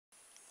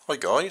Hi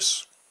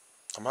guys,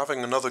 I'm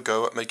having another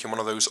go at making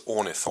one of those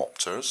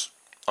ornithopters.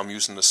 I'm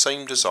using the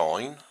same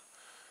design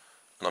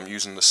and I'm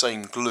using the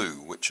same glue,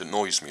 which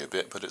annoys me a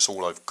bit, but it's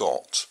all I've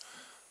got.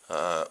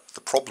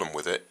 The problem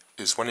with it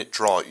is when it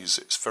dries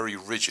it's very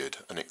rigid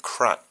and it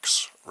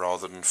cracks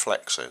rather than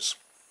flexes.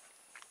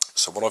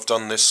 So what I've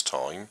done this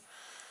time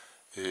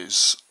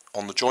is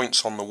on the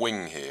joints on the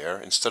wing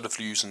here, instead of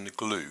using the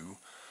glue,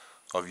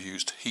 I've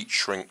used heat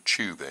shrink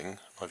tubing.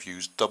 I've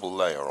used double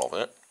layer of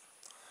it.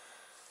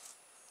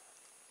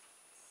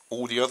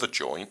 All the other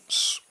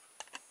joints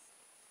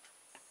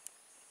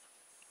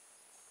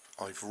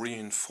I've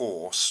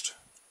reinforced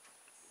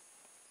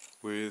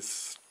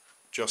with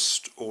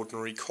just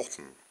ordinary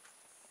cotton.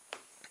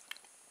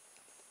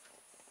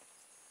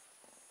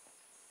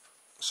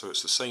 So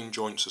it's the same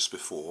joints as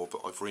before,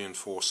 but I've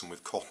reinforced them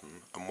with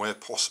cotton, and where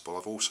possible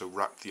I've also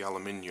wrapped the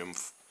aluminium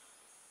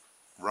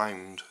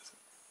round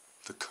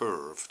the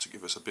curve to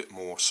give us a bit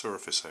more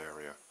surface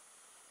area.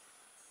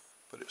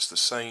 But it's the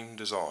same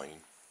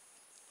design.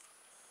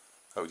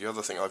 Oh, the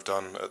other thing I've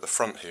done at the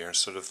front here,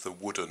 instead of the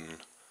wooden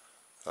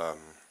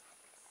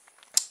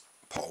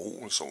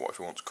poles, or whatever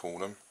you want to call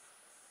them,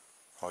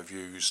 I've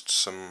used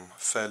some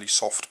fairly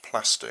soft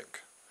plastic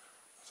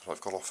that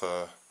I've got off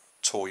a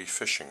toy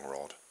fishing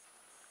rod.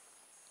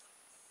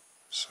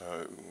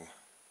 So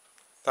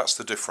that's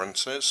the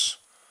differences.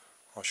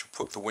 I shall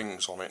put the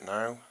wings on it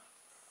now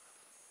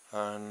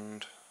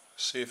and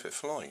see if it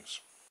flies.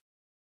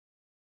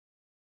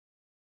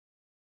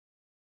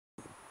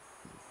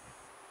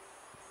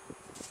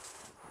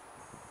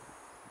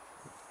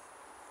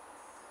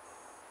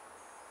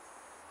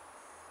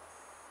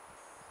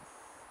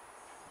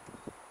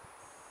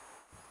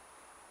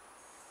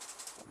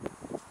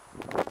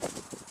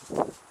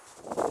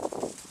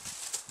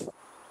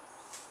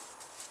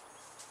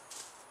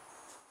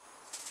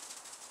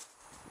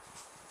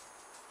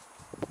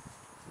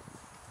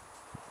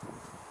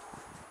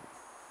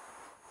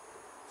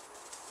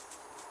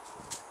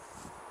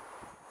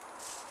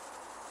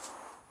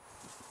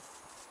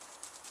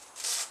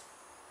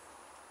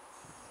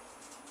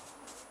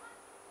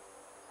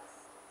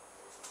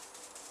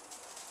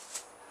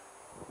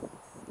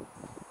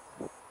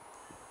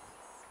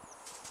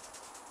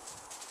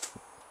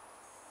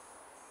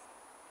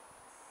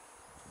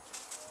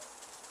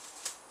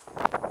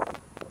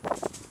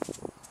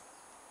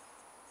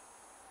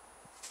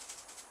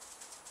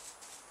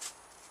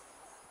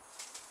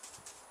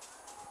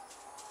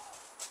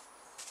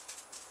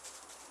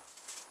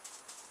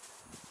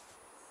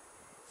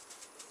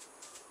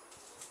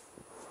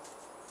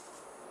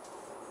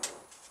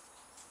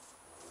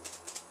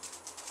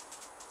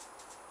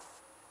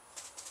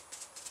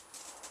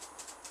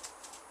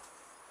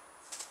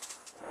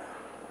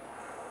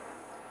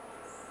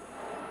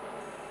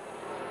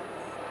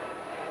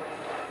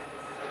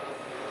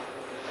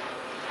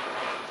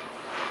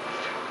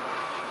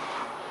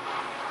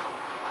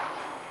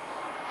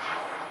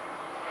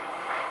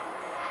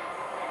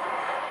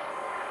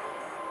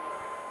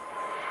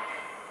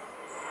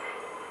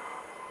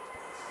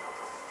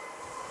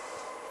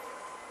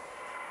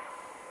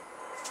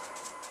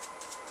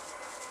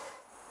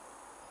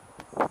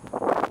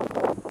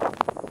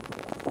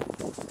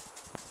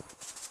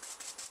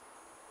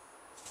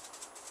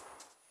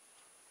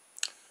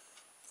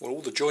 Well,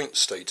 all the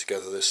joints stayed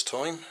together this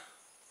time.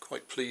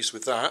 Quite pleased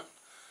with that.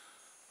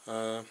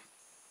 The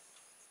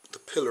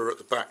pillar at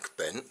the back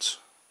bent,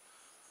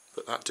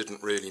 but that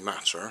didn't really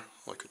matter.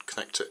 I could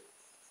connect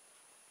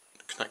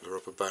the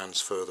rubber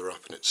bands further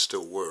up and it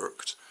still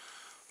worked.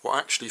 What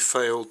actually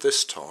failed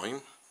this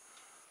time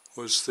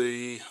was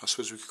I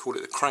suppose we could call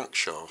it the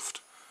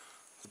crankshaft,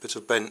 the bit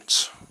of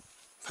bent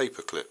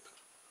paper clip.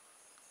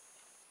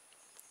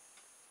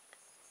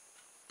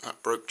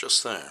 That broke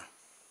just there.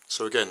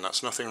 So again,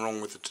 that's nothing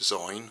wrong with the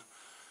design,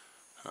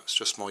 that's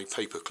just my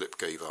paper clip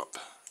gave up.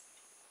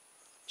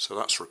 So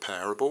that's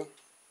repairable.